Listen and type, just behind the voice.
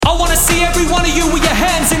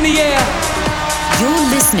You're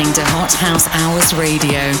listening to Hot House Hours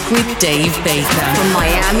Radio with Dave Baker. From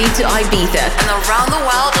Miami to Ibiza and around the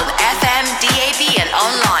world on FM, DAB and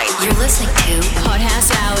online. You're listening to Hot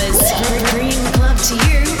House Hours. Bringing club to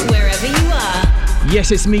you wherever you are.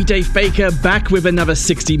 Yes, it's me, Dave Baker, back with another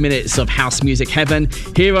 60 minutes of house music heaven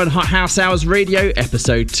here on Hot House Hours Radio,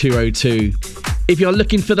 episode 202. If you're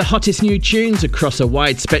looking for the hottest new tunes across a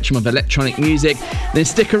wide spectrum of electronic music, then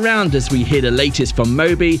stick around as we hear the latest from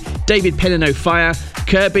Moby, David Penn and O'Fire,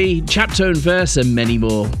 Kirby, Chapter and Verse and many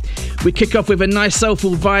more. We kick off with a nice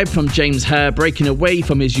soulful vibe from James Hurr, breaking away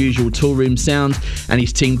from his usual toolroom sound, and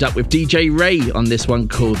he's teamed up with DJ Ray on this one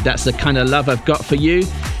called That's the Kind of Love I've Got For You.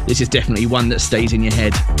 This is definitely one that stays in your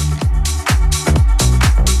head.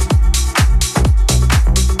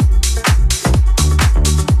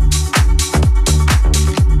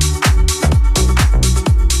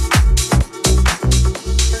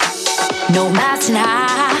 No mountain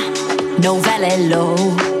high, no valley low.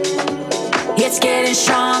 It's getting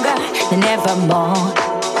stronger than ever more.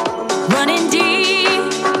 Running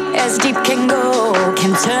deep, as deep can go.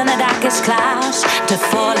 Can turn the darkest clouds to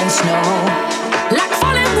falling snow. Like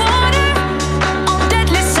falling water on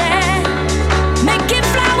deadly sand. Making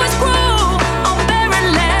flowers grow on barren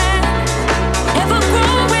land. Ever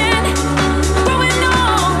growing, growing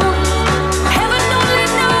on. Heaven only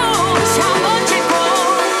knows how much it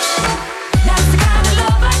grows. That's the kind of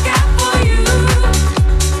love I got for you.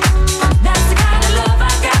 That's the kind of love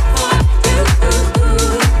I got for you.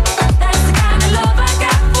 That's the kind of love I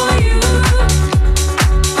got for you.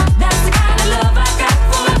 That's the kind of love I got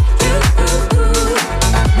for you.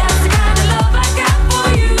 That's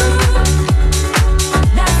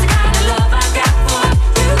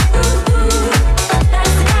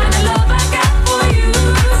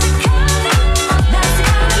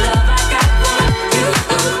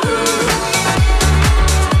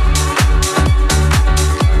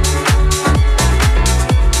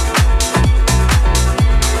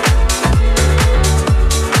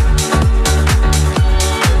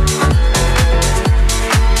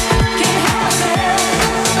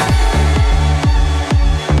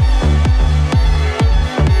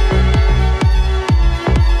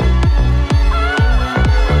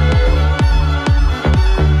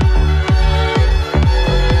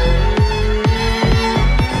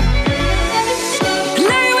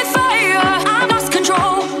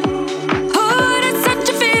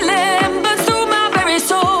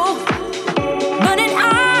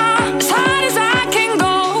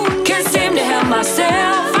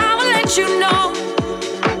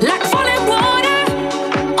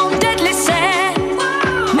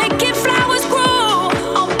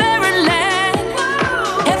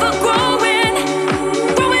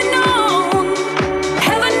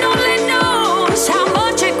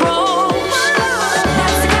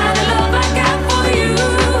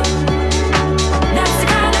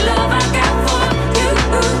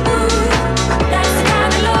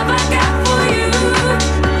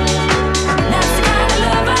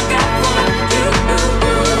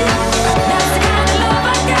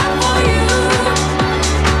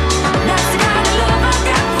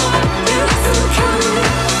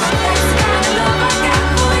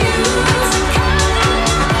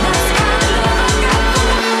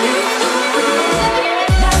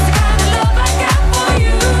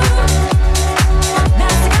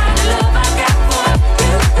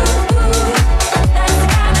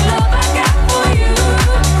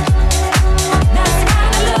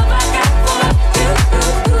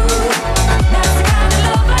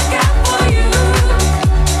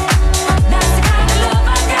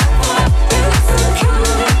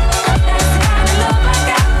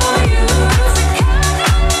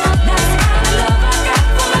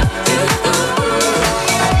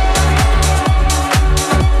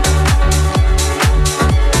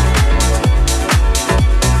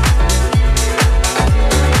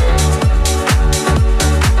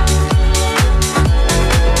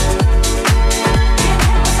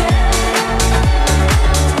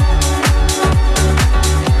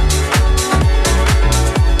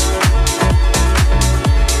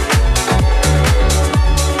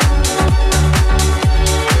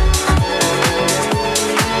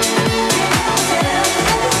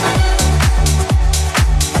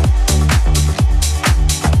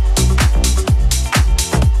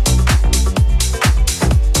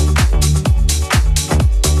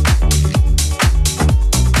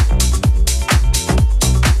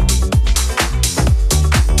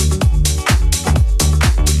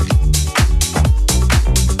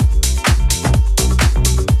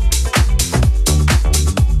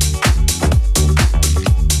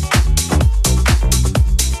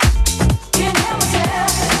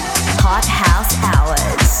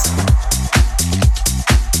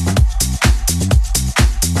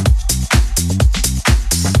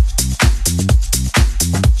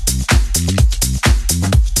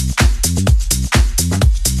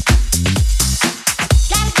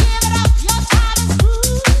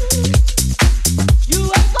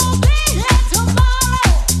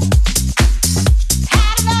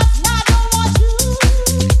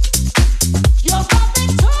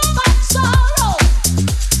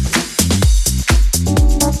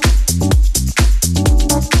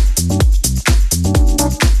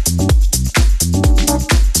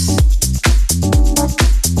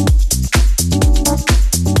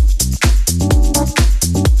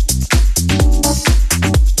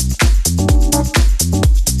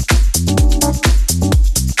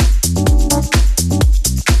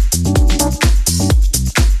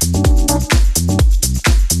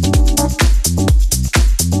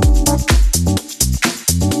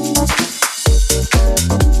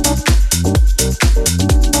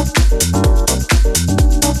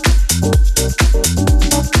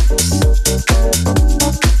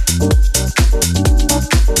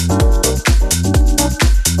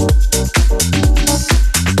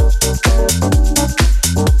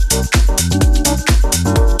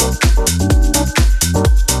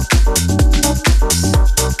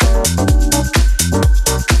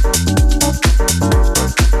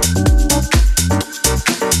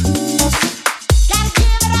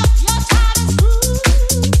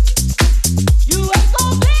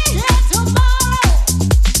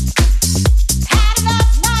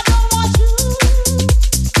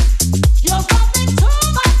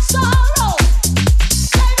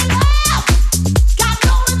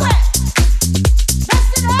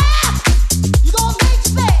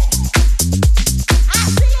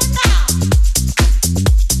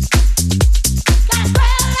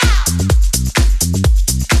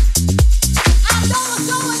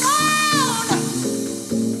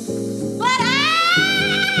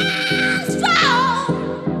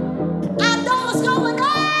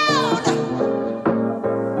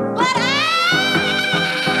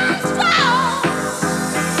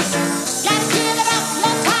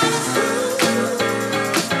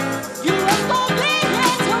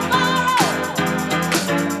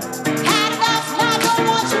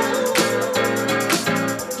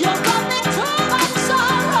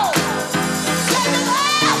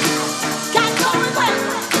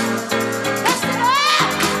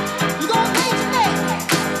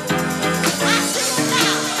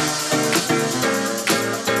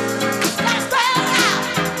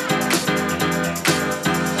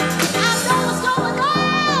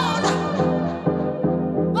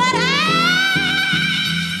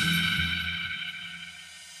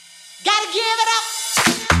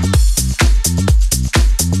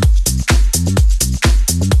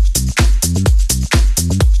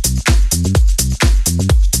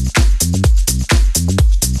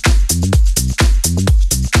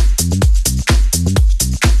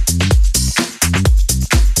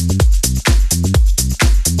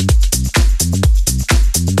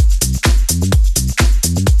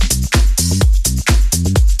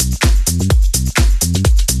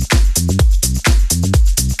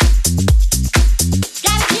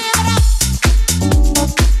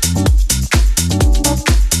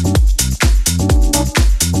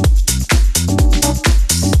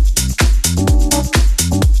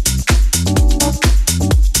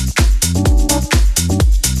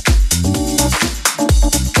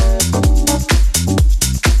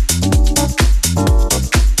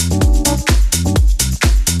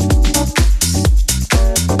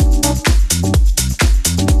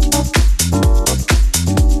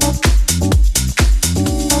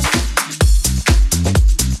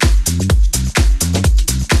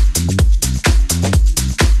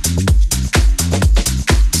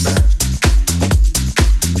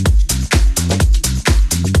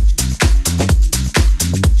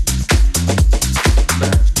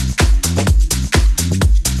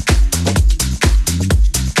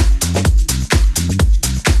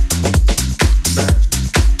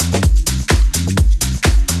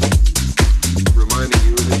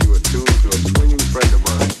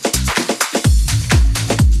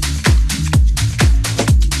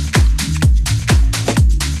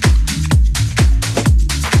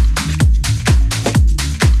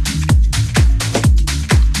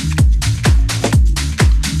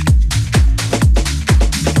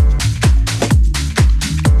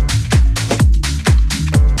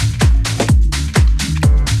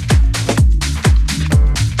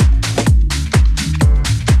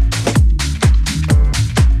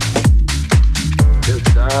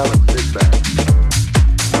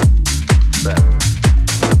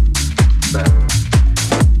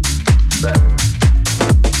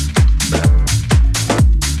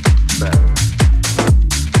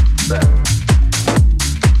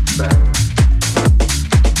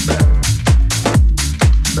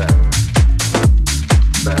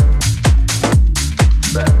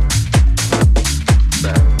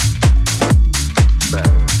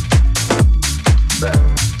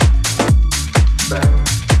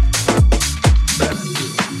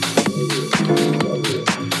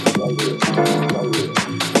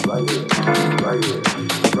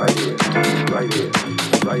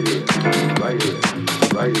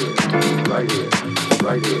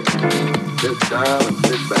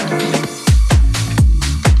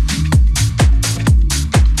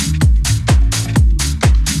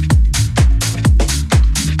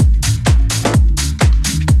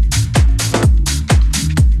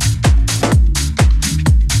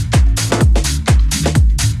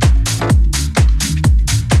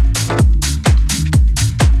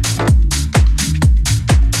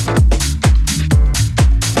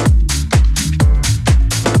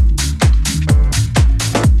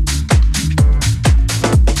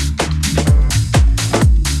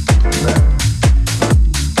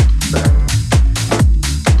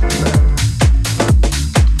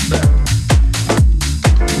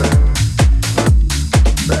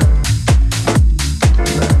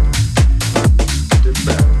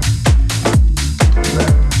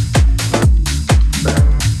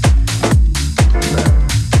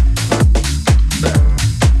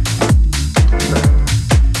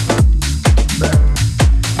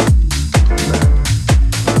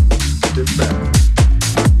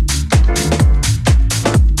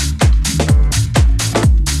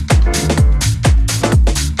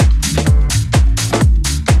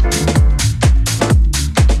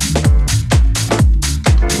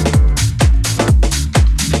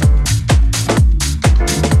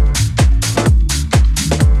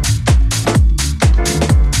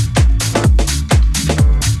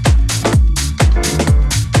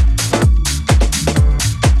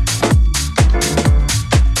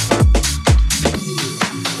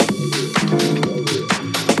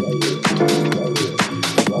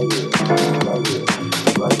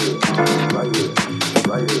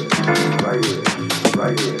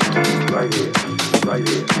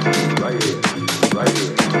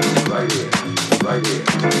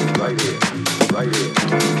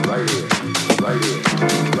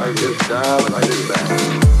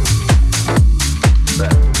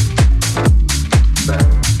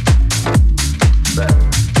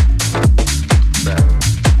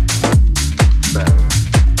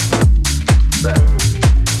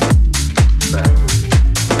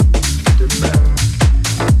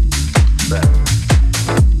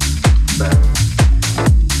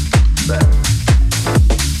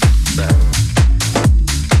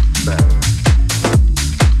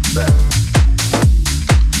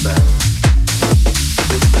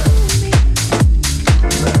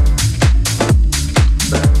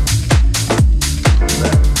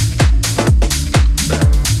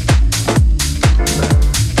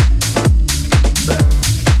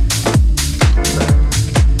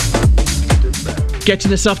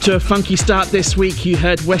Getting us off to a funky start this week, you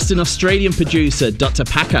heard Western Australian producer Dr.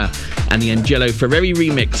 Packer and the Angelo Ferreri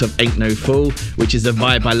remix of Ain't No Fool, which is the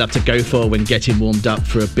vibe I love to go for when getting warmed up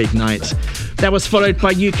for a big night. That was followed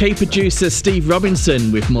by UK producer Steve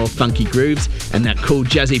Robinson with more funky grooves and that cool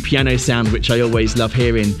jazzy piano sound which I always love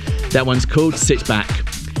hearing. That one's called Sit Back.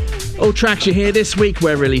 All tracks you hear this week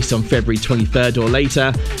were released on February 23rd or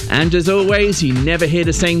later, and as always, you never hear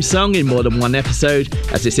the same song in more than one episode,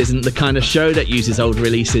 as this isn't the kind of show that uses old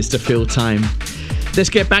releases to fill time. Let's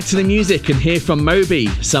get back to the music and hear from Moby,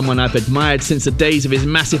 someone I've admired since the days of his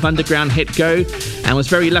massive underground hit Go, and was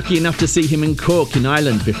very lucky enough to see him in Cork in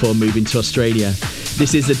Ireland before moving to Australia.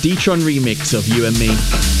 This is the D-Tron remix of You and Me.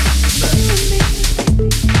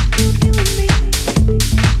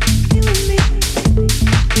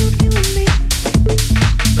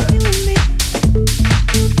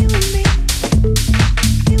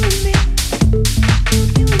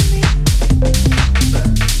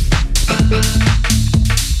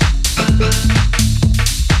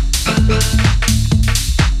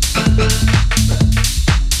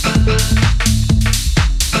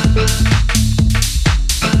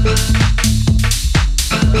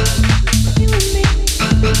 You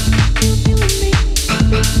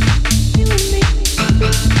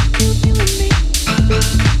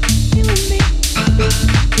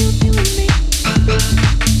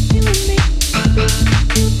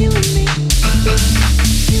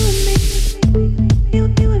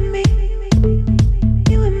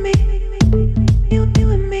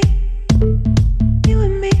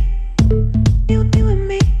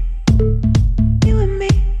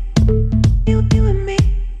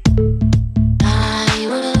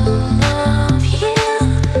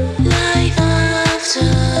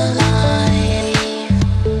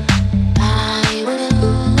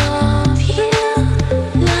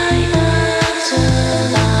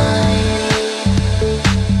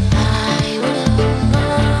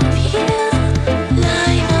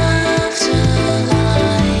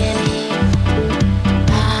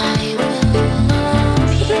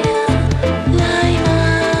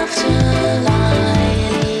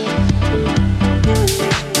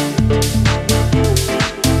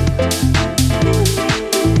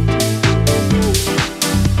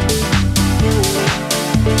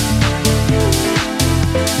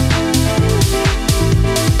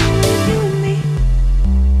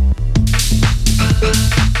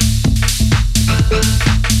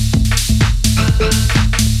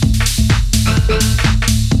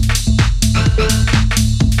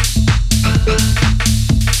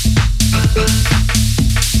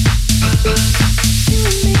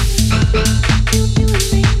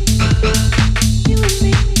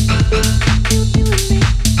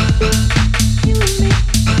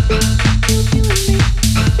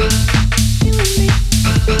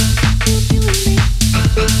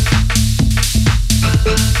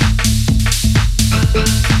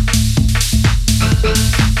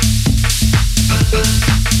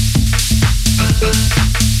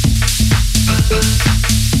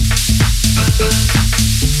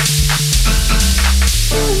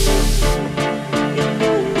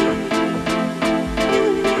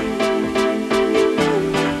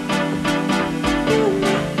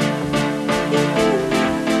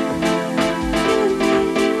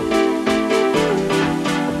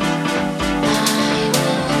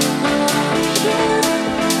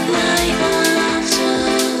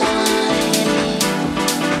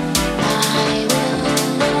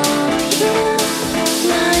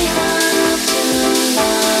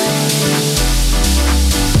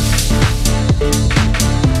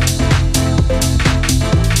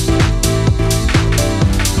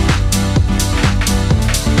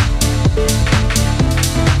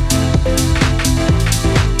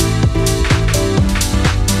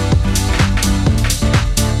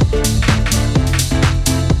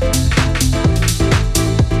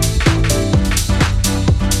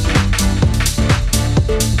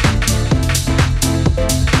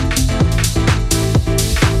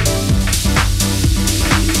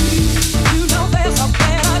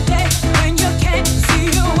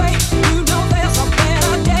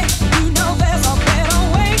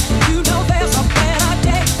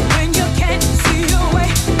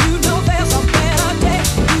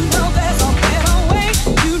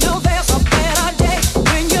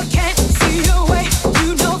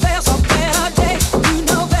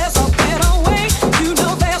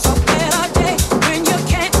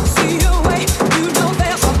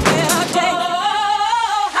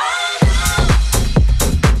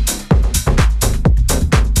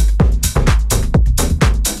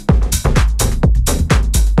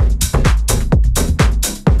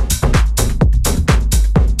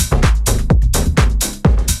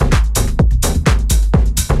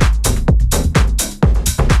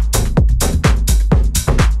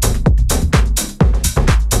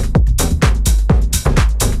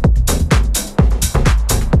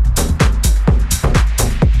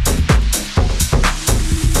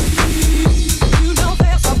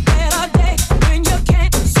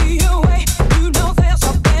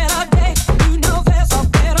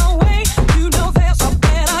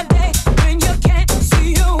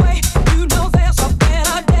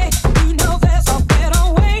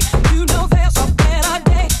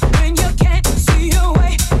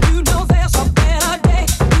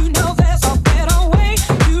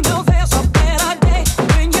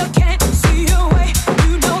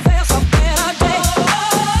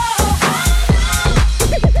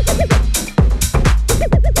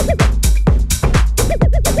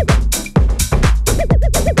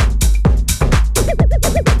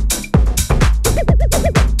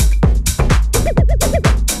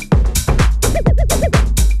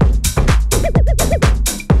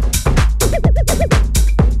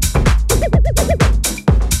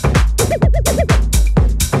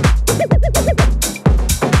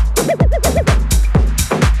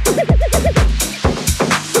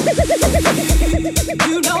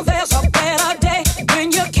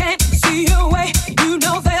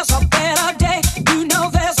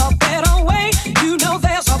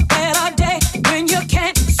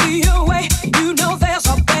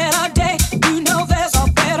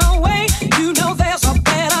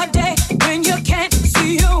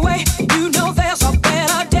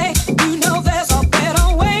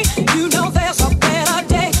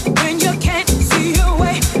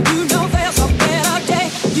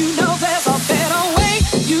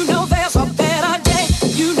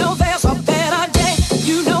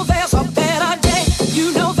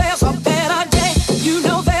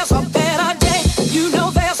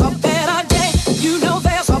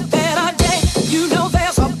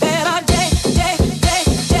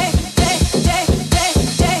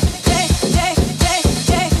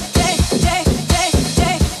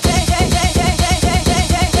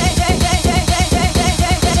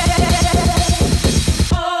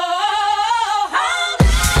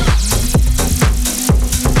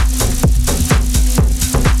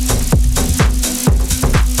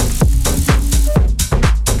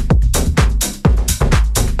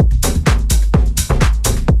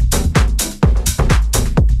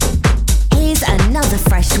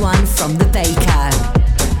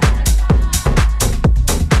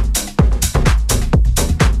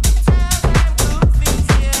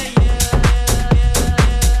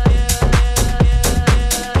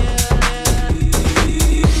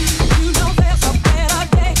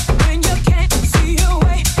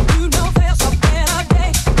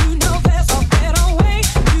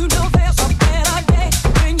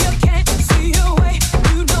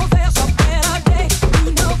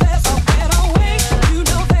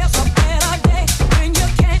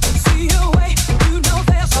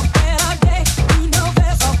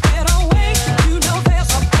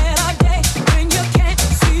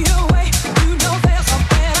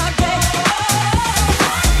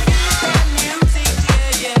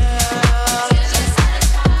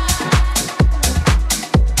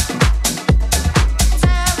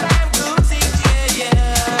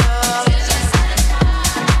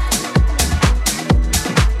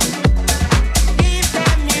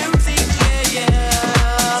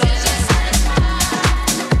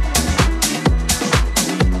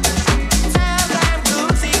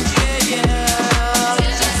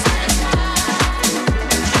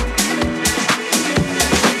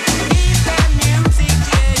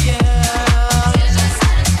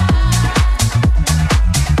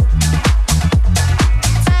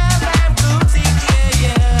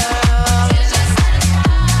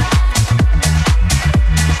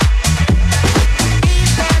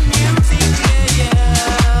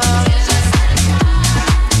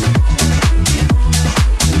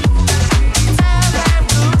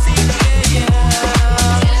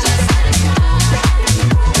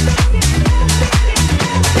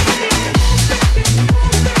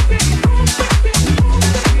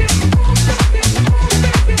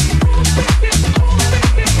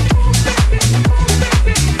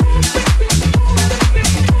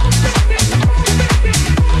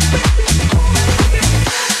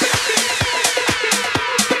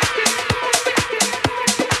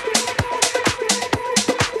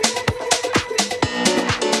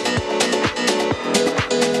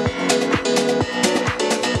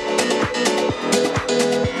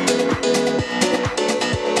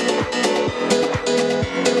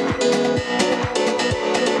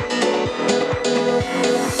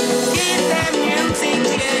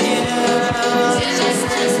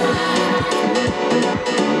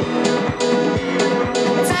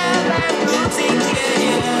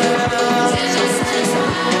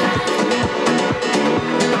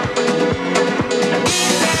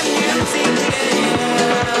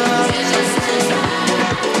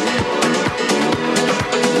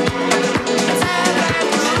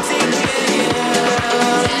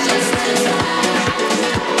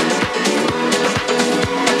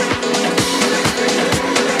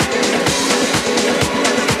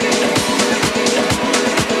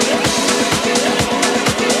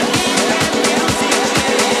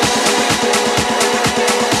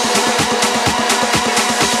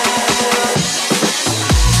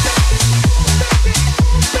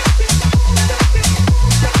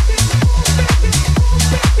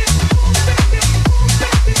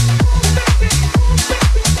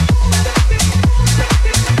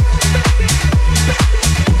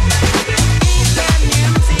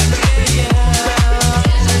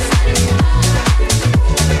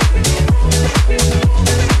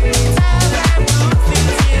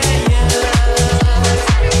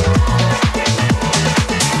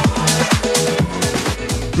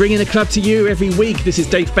Bringing the club to you every week, this is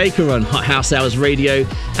Dave Baker on Hot House Hours Radio.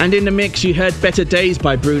 And in the mix, you heard Better Days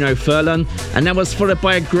by Bruno Furlan. And that was followed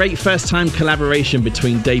by a great first-time collaboration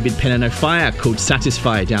between David Penn and Ofaya called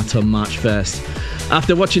Satisfied, out on March 1st.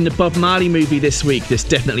 After watching the Bob Marley movie this week, this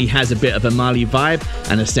definitely has a bit of a Marley vibe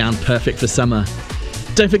and a sound perfect for summer.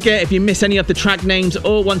 Don't forget, if you miss any of the track names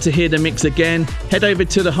or want to hear the mix again, head over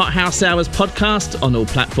to the Hot House Hours podcast on all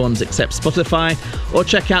platforms except Spotify, or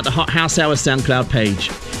check out the Hot House Hours SoundCloud page.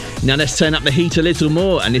 Now let's turn up the heat a little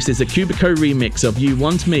more, and this is a Cubico remix of You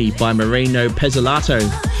Want Me by Moreno Pezzolato.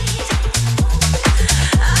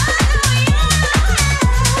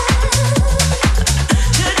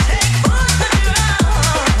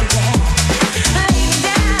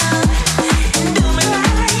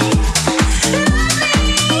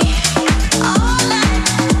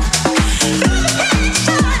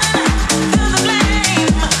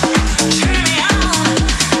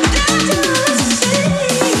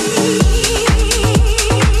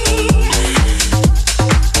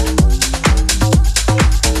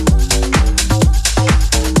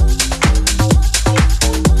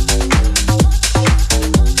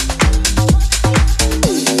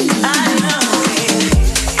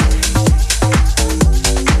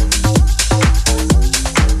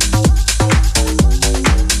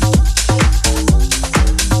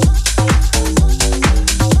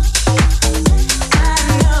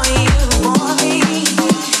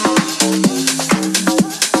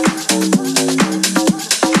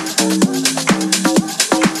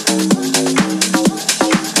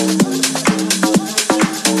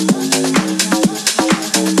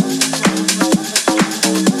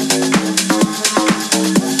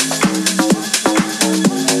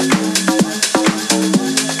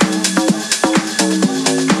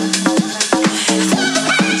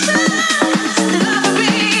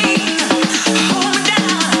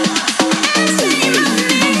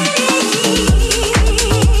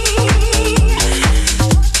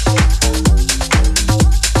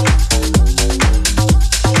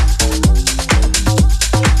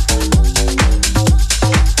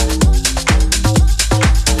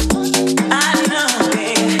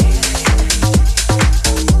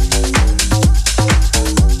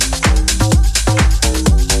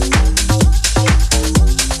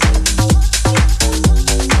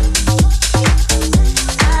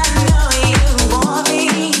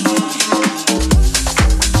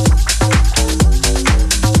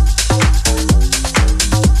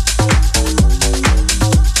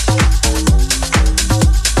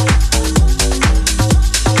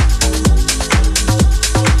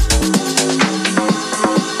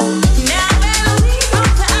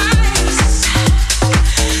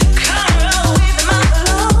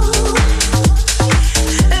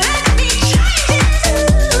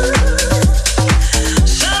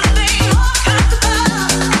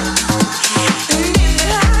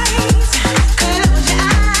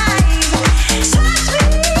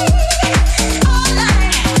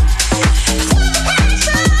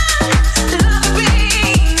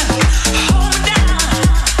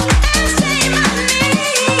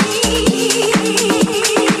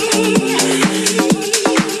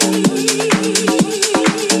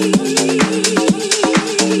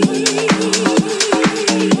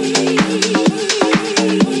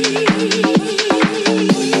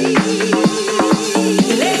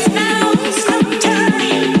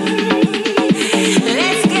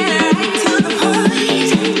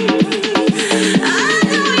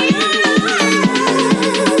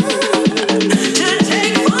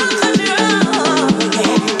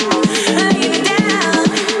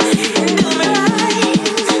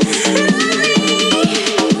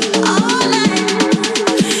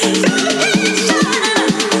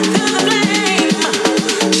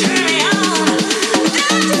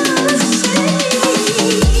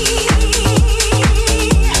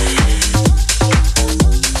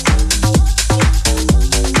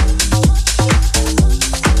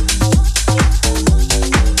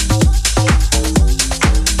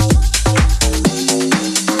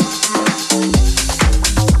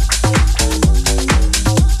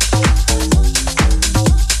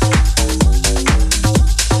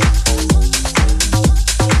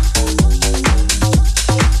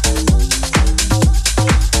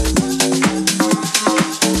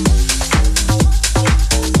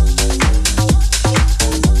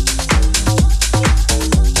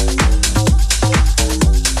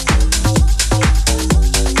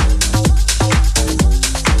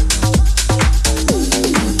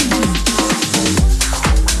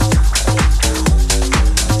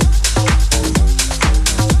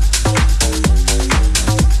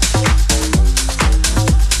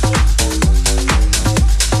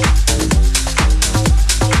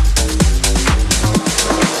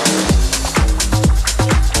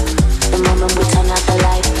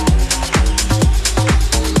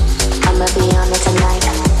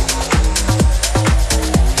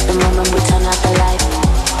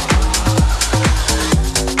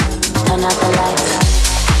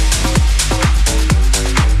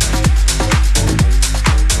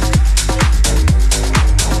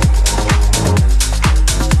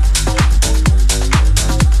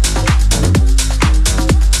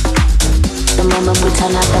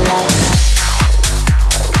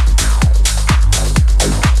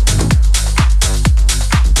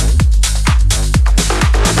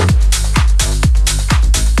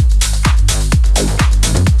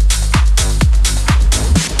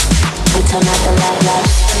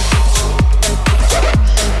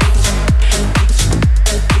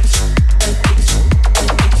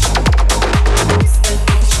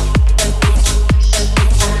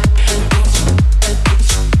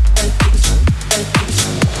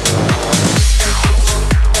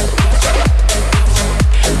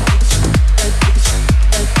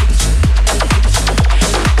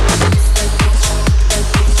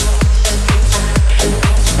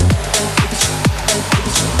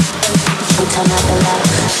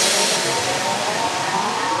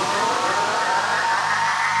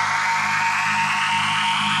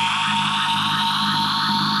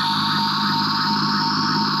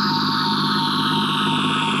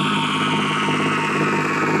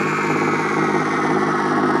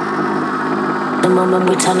 moment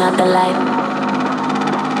we turn out the light,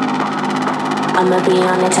 I'ma be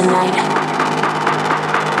on it tonight.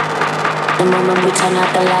 The moment we turn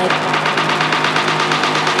out the light,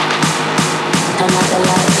 turn out the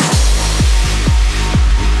light.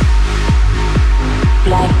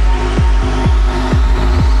 Light.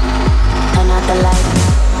 Turn out the light.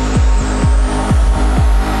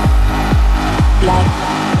 Light.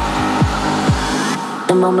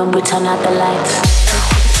 The moment we turn out the lights.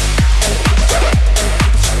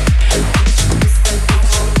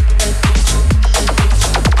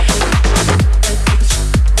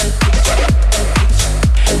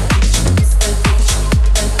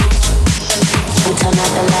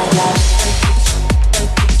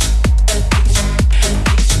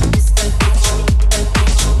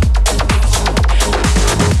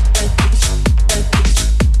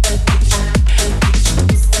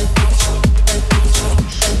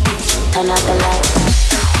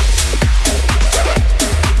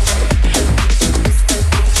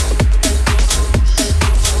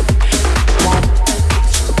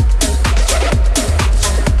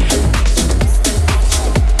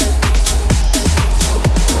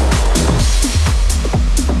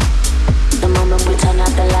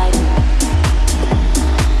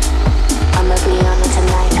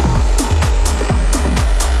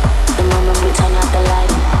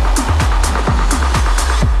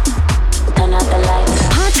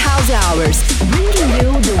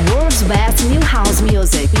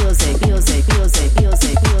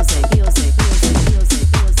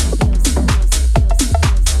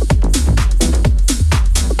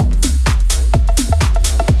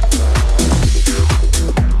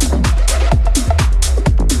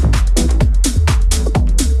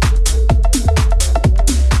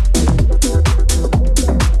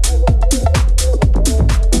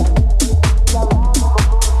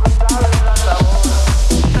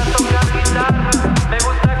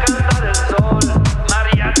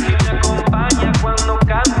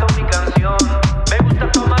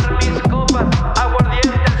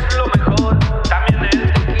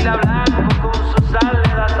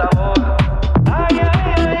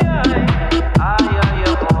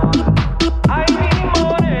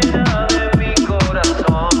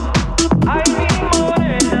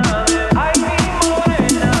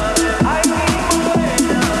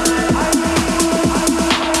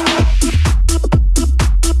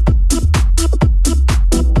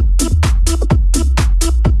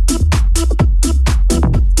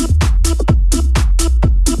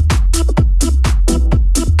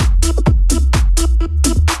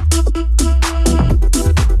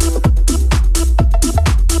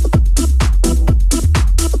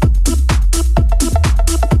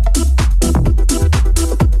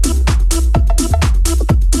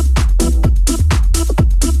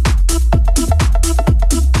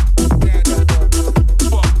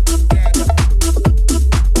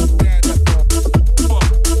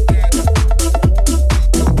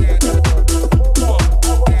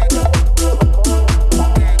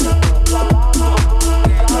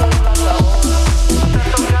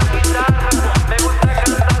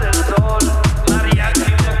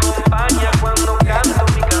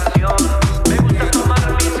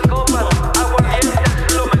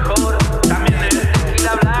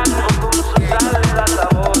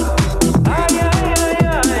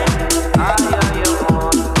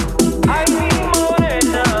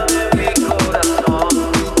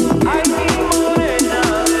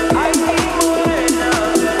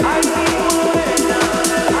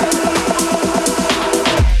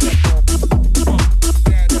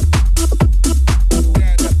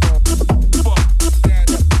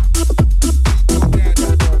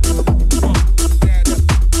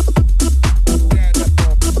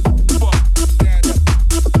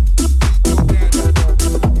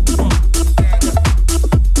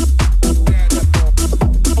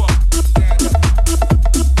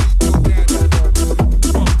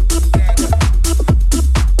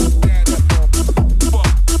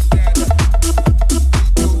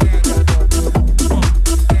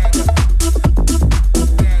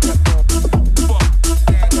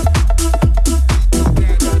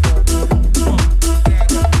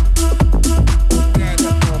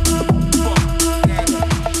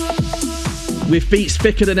 With beats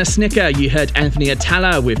thicker than a Snicker, you heard Anthony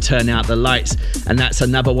Atala with Turn Out the Lights, and that's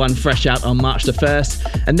another one fresh out on March the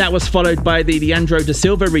 1st, and that was followed by the Leandro da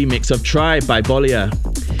Silva remix of Tribe by Bolia.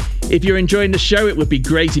 If you're enjoying the show, it would be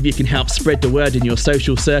great if you can help spread the word in your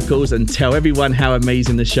social circles and tell everyone how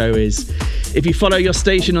amazing the show is. If you follow your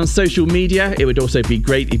station on social media, it would also be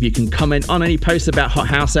great if you can comment on any posts about Hot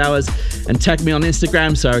House Hours and tag me on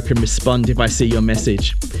Instagram so I can respond if I see your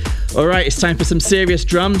message. Alright, it's time for some serious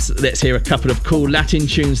drums. Let's hear a couple of cool Latin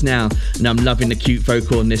tunes now, and I'm loving the cute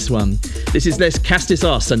vocal on this one. This is Les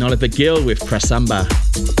Castis and Oliver Gill with Prasamba.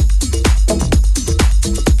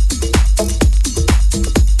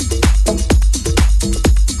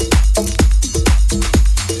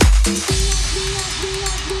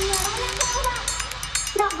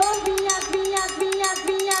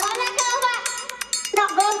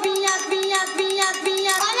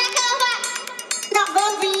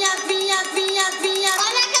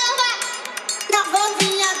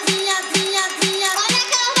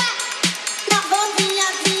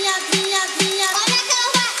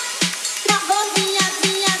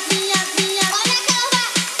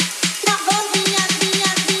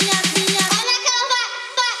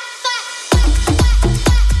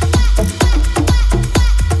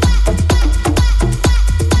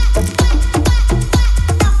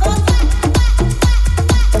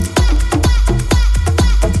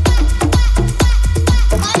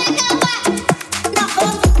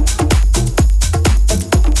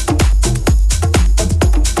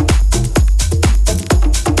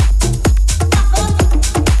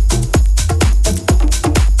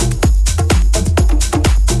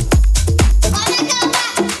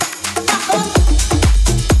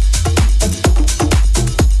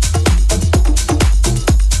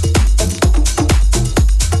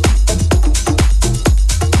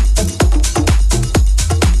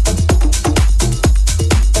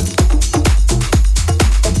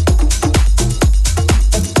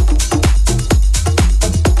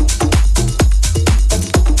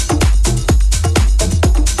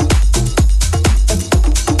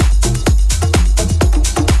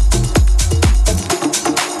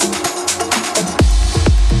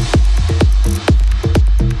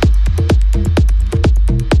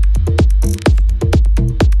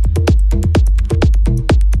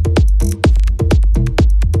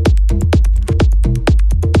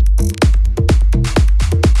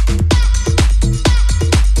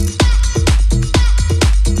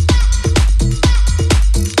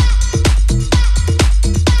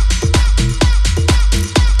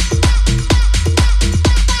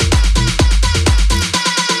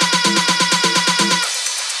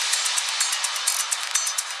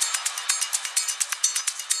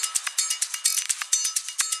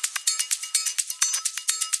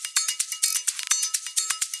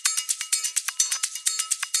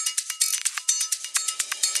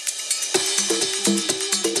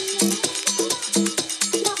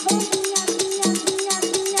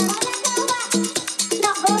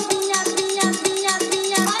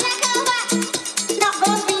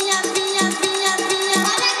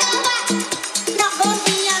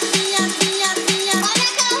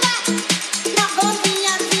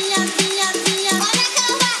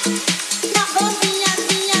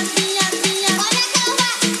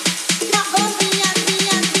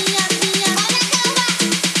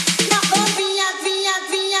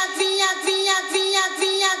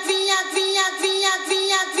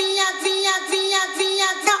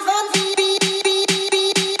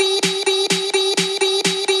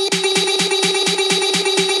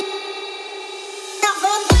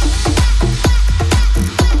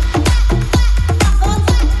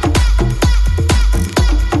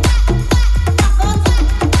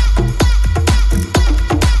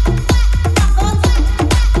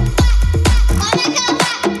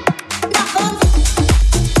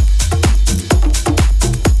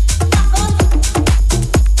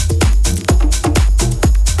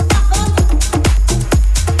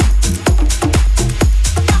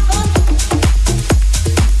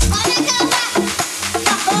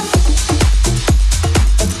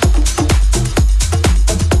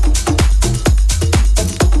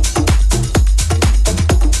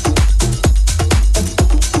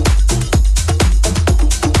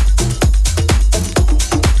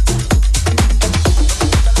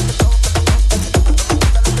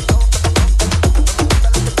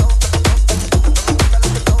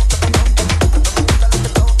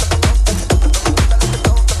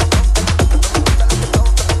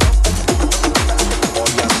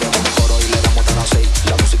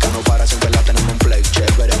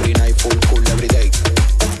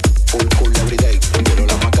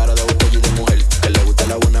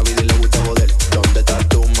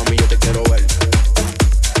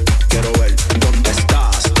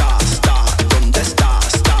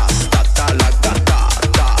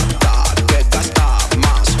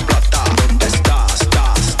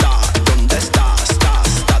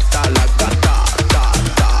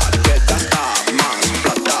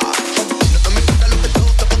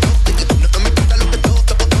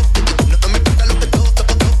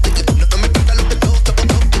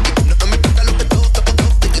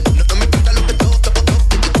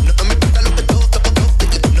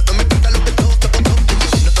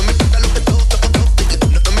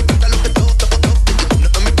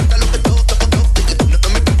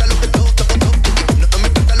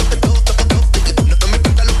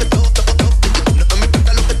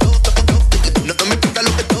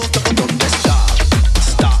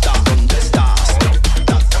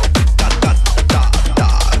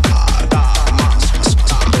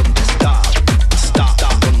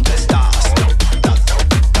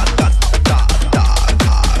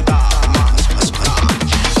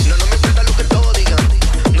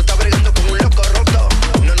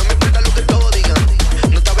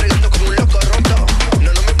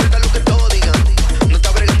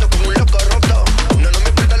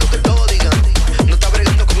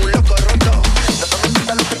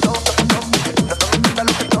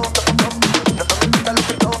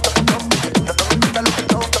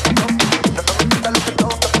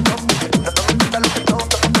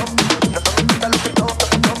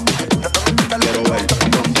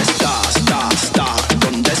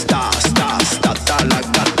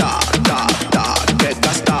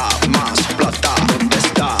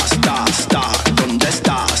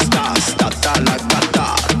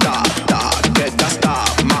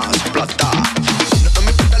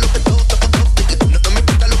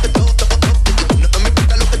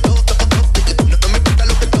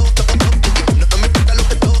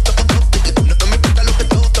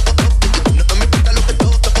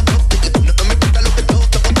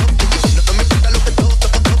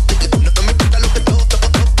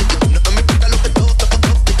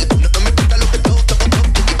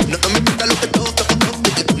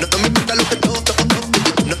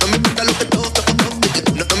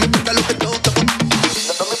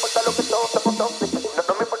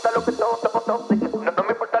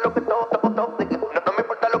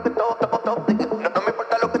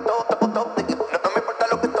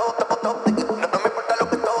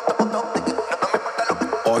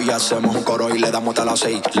 hacemos un coro y le damos hasta las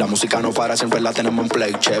 6. La música no para, siempre la tenemos en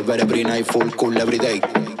play. Chévere, brina y full cool everyday.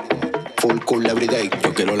 Full cool everyday.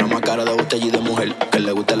 Yo quiero la más cara de botella y de mujer, que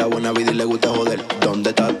le guste la buena vida y le guste joder.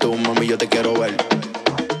 ¿Dónde estás tú, mami? Yo te quiero ver.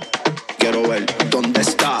 Quiero ver. ¿Dónde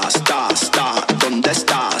estás? ¿Dónde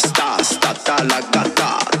estás? Ta la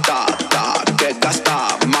gata, que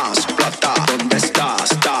gasta más plata. ¿Dónde estás?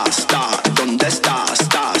 ¿Dónde estás?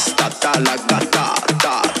 Ta la gata,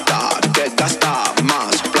 que gasta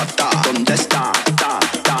más plata. ¿Dónde estás?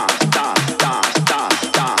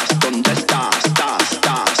 ¿Dónde estás?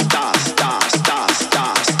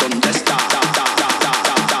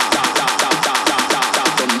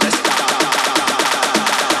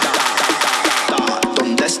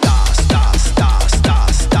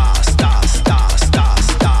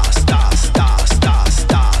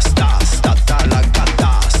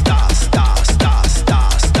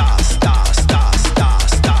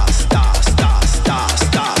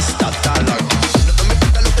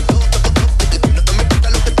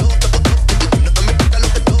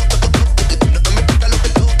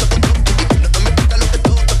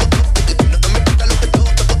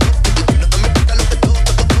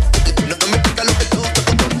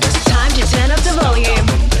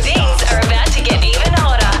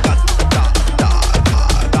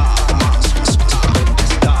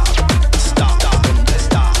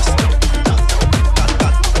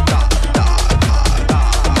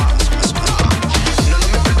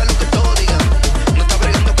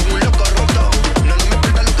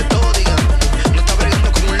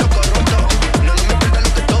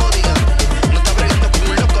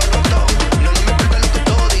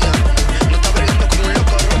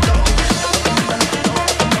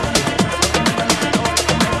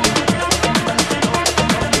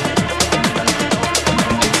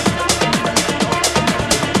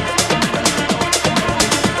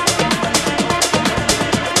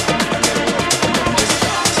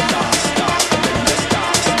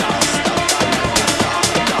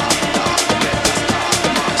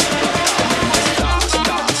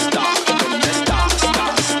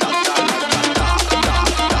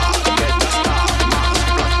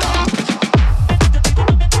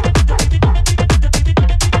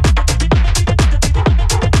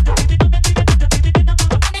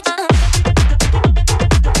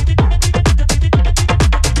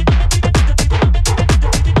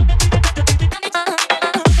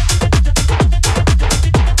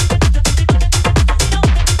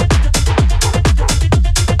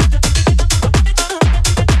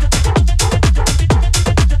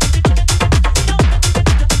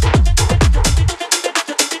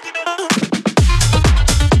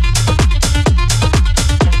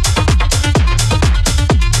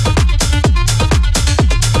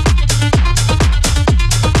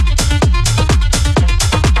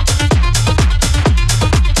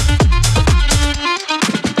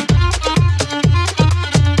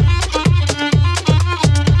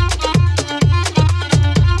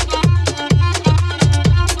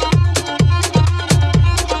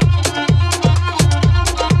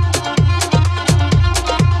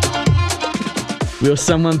 Will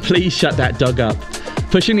someone please shut that dog up?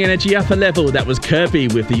 Pushing the energy up a level, that was Kirby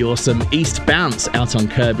with the awesome East Bounce out on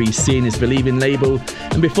Kirby's Seeing is Believing label.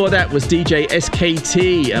 And before that was DJ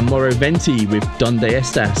SKT and Moro Venti with Donde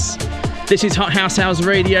Estas. This is Hot House Hours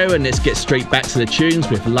Radio, and let's get straight back to the tunes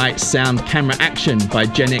with Lights, Sound, Camera, Action by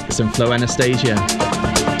Genix and Flow Anastasia.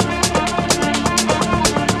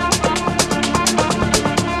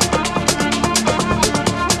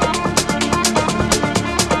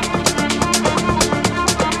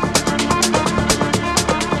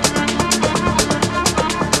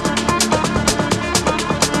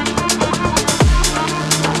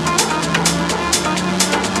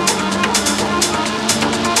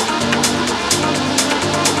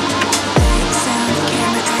 Sound,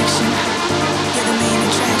 camera, action. You're the main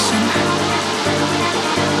attraction.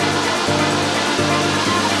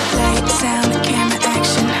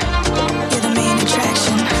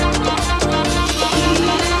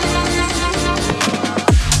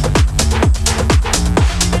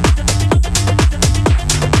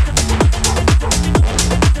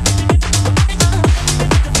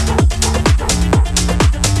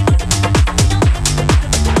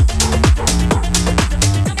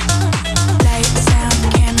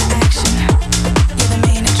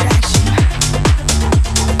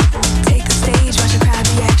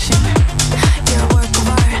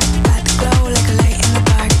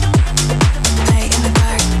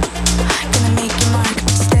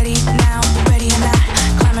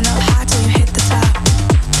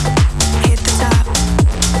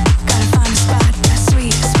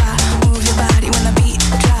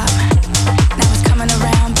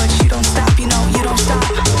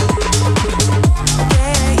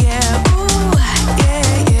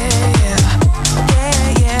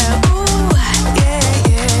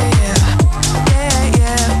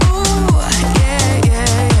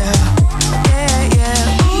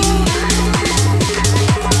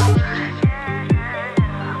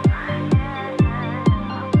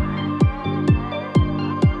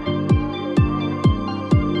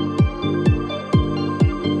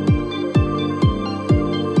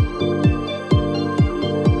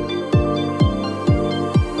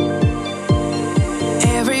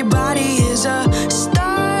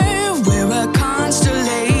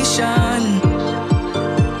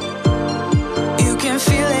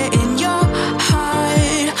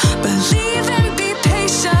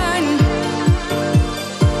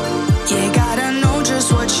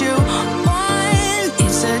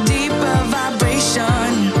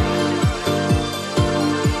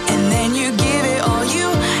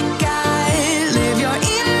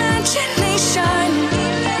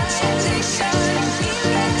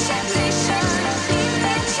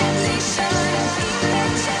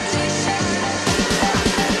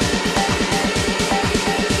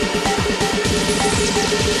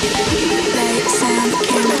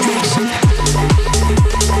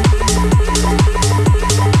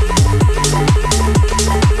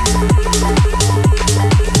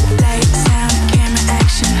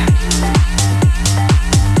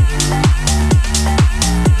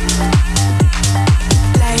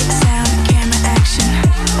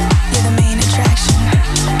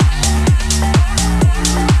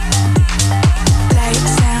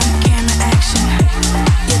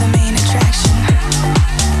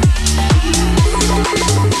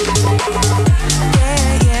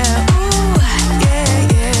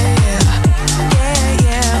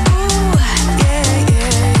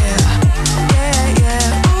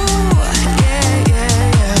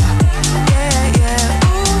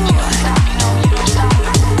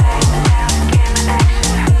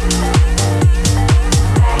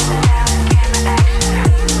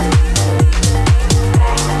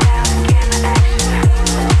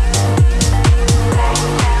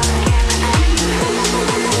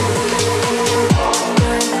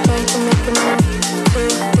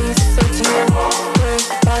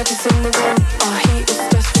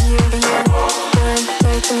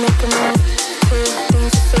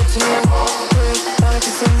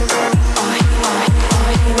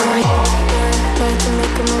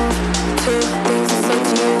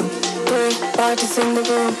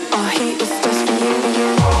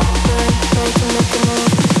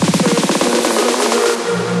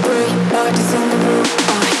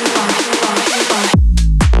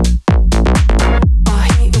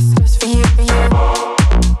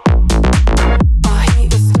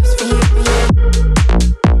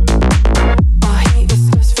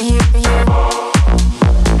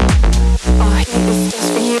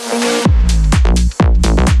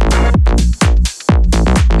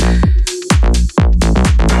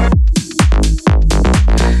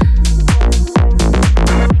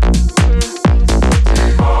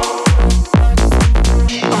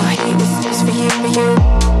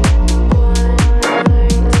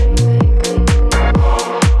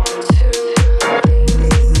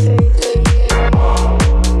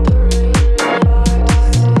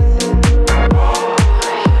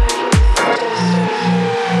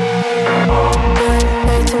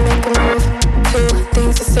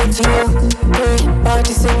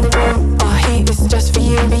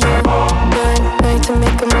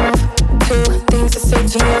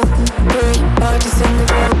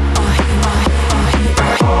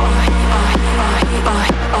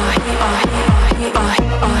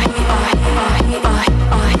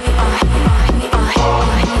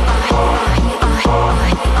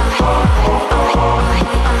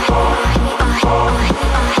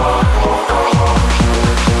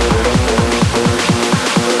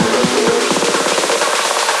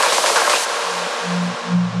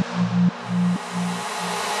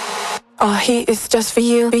 Our heat is just for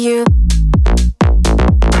you, for you.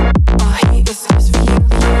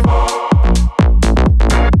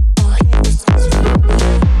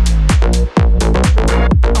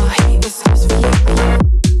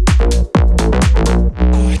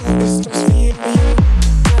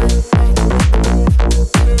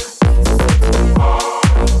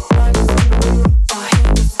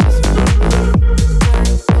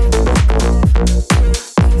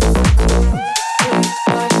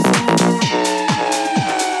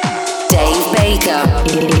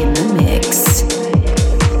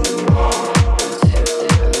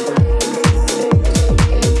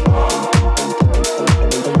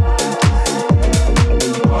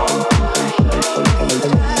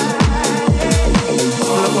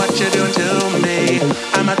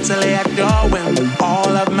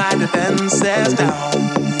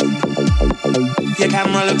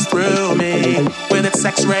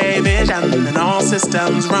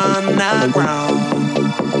 Systems run aground.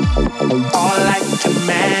 All I can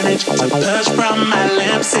manage to push from my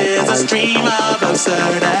lips is a stream of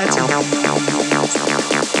absurdity.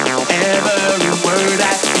 Every word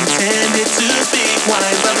I intended to speak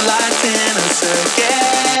winds up locked in a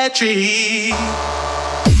circuitry.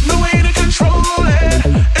 The way to control it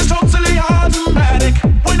is totally automatic.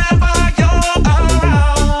 Whenever you're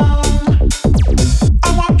around,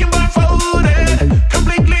 I'm walking blindfolded,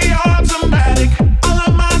 completely automatic.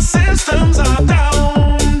 Systems are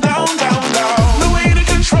down, down, down, down. The way to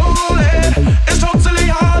control it is totally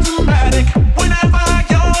automatic. Whenever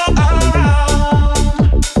you're around,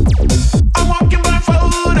 I'm walking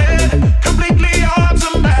blindfolded, completely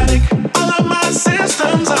automatic. All of my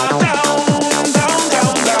systems are down, down,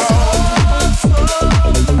 down, down.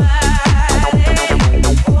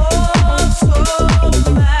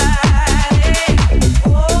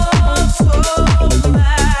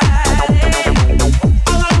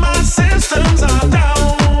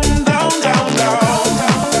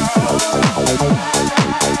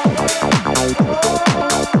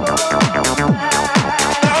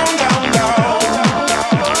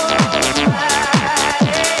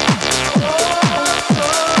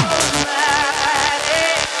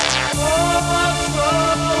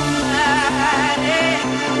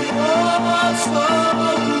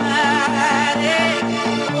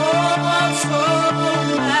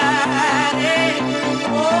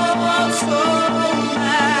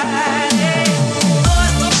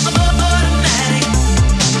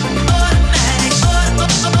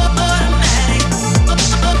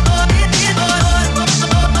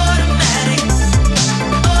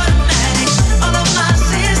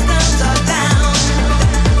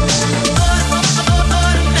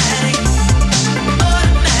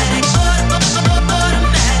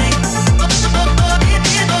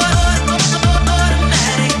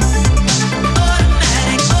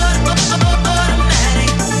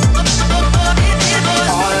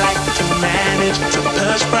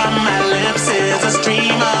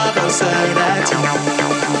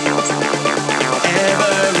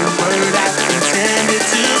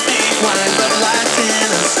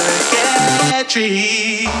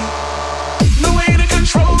 circuitry. No way to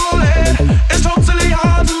control it. It's totally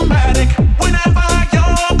automatic. Whenever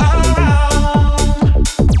you're around,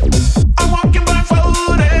 I'm walking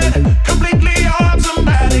blindfolded, completely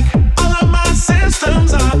automatic. All of my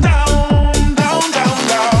systems are down, down, down,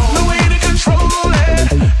 down. No way to control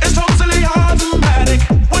it. It's totally automatic.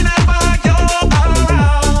 Whenever you're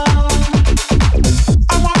around,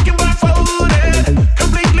 I'm walking blindfolded,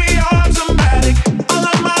 completely automatic. All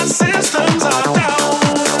of my systems are down,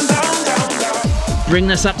 down, down, down.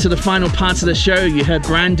 Bringing us up to the final part of the show, you heard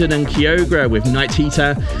Brandon and Kyogre with Night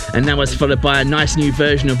Heater, and that was followed by a nice new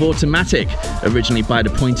version of Automatic, originally by the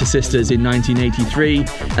Pointer Sisters in 1983,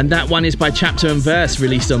 and that one is by Chapter and Verse,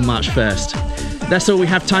 released on March 1st. That's all we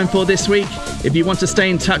have time for this week. If you want to stay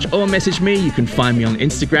in touch or message me, you can find me on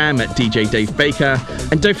Instagram at DJ Dave Baker.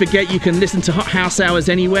 And don't forget, you can listen to Hot House Hours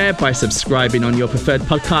anywhere by subscribing on your preferred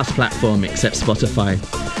podcast platform except Spotify.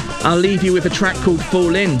 I'll leave you with a track called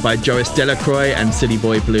Fall In by Joris Delacroix and Silly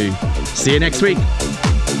Boy Blue. See you next week.